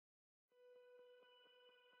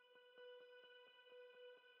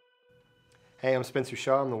Hey, I'm Spencer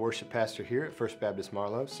Shaw. I'm the worship pastor here at First Baptist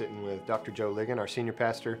Marlow, sitting with Dr. Joe Ligon, our senior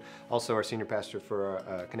pastor, also our senior pastor for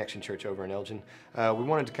our Connection Church over in Elgin. We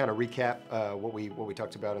wanted to kind of recap what we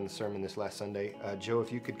talked about in the sermon this last Sunday. Joe,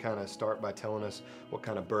 if you could kind of start by telling us what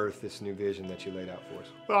kind of birthed this new vision that you laid out for us.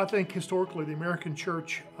 Well, I think historically the American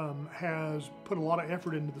church has put a lot of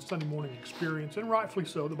effort into the Sunday morning experience, and rightfully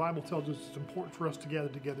so. The Bible tells us it's important for us to gather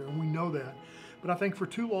together, and we know that. But I think for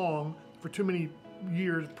too long, for too many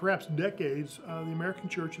years, perhaps decades, the American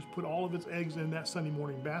church has put all of its eggs in that Sunday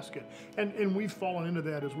morning basket. And we've fallen into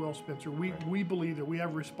that as well, Spencer. We believe that we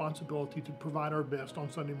have a responsibility to provide our best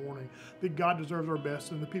on Sunday morning, that God deserves our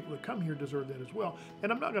best, and the people that come here deserve that as well.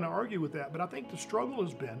 And I'm not going to argue with that, but I think the struggle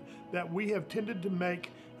has been that we have tended to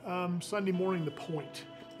make Sunday morning the point.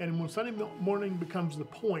 And when Sunday morning becomes the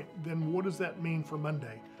point, then what does that mean for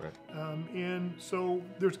Monday? Right. And so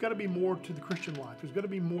there's got to be more to the Christian life. There's got to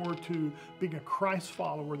be more to being a Christ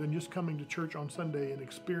follower than just coming to church on Sunday and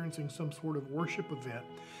experiencing some sort of worship event.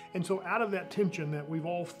 And so out of that tension that we've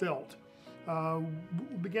all felt,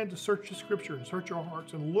 we began to search the Scripture and search our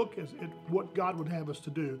hearts and look at what God would have us to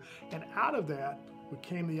do. And out of that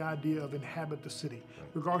came the idea of inhabit the city,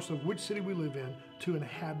 regardless of which city we live in, to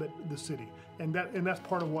inhabit the city. And that's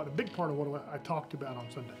part of a big part of what I talked about on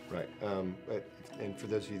Sunday. Right. And for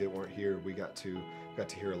those of you that weren't here, we got to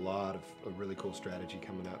hear a lot of really cool strategy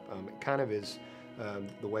coming up. It kind of is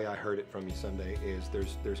the way I heard it from you Sunday is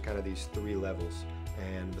there's kind of these three levels.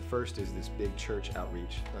 And the first is this big church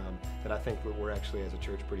outreach that I think we're actually as a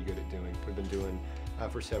church pretty good at doing. We've been doing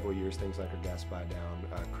for several years things like our gas buy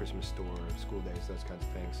down, Christmas store, school days, those kinds of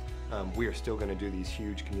things. We are still going to do these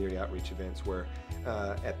huge community outreach events where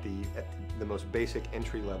at the most basic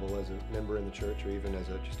entry level as a member in the church or even as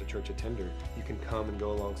just a church attender, you can come and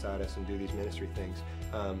go alongside us and do these ministry things.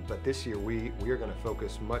 But this year we are going to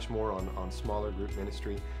focus much more on smaller group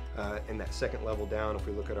ministry. In that second level down, if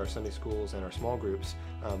we look at our Sunday schools and our small groups,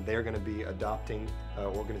 they're going to be adopting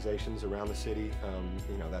organizations around the city.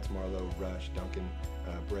 That's Marlow, Rush, Duncan,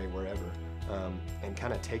 Bray, wherever, and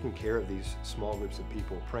kind of taking care of these small groups of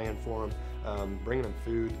people, praying for them, bringing them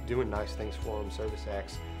food, doing nice things for them, service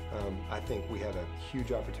acts. I think we have a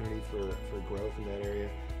huge opportunity for growth in that area.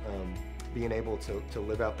 Being able to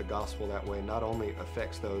live out the gospel that way not only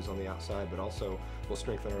affects those on the outside, but also will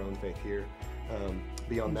strengthen our own faith here.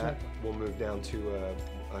 Beyond that, we'll move down to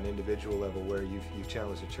an individual level where you've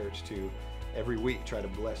challenged the church to every week try to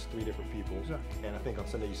bless 3 different people. Exactly. And I think on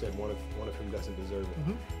Sunday you said one of whom doesn't deserve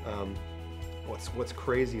it. Mm-hmm. What's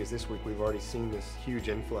crazy is this week we've already seen this huge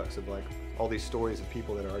influx of like all these stories of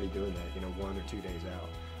people that are already doing that, 1 or 2 days out.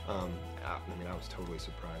 I was totally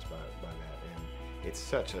surprised by that, and it's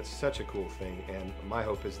such a cool thing. And my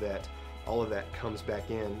hope is that all of that comes back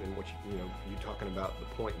in, and what you're talking about, the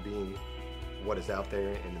point being what is out there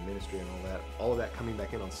in the ministry and all of that coming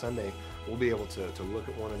back in on Sunday, we'll be able to look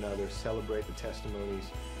at one another, celebrate the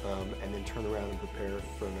testimonies, and then turn around and prepare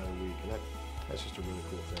for another week. And that's just a really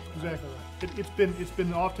cool thing. Exactly right. It's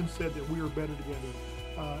been often said that we are better together.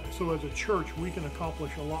 So as a church, we can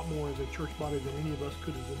accomplish a lot more as a church body than any of us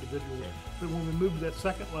could as individuals. But when we move to that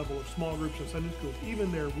second level of small groups and Sunday schools,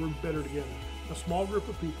 even there, we're better together. A small group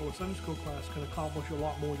of people, a Sunday school class, can accomplish a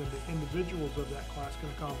lot more than the individuals of that class can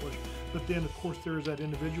accomplish. But then, of course, there is that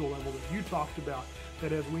individual level that you talked about,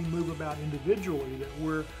 that as we move about individually, that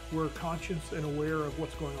we're conscious and aware of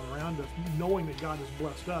what's going on around us, knowing that God has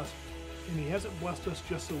blessed us. And He hasn't blessed us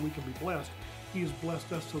just so we can be blessed. He has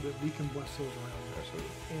blessed us so that we can bless those around us.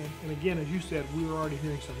 And again, as you said, we are already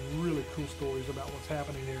hearing some really cool stories about what's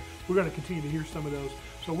happening there. We're going to continue to hear some of those.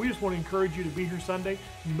 So we just want to encourage you to be here Sunday.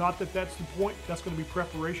 Not that that's the point. That's going to be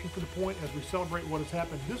preparation for the point as we celebrate what has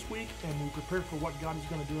happened this week and we prepare for what God is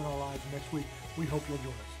going to do in our lives next week. We hope you'll join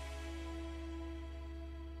us.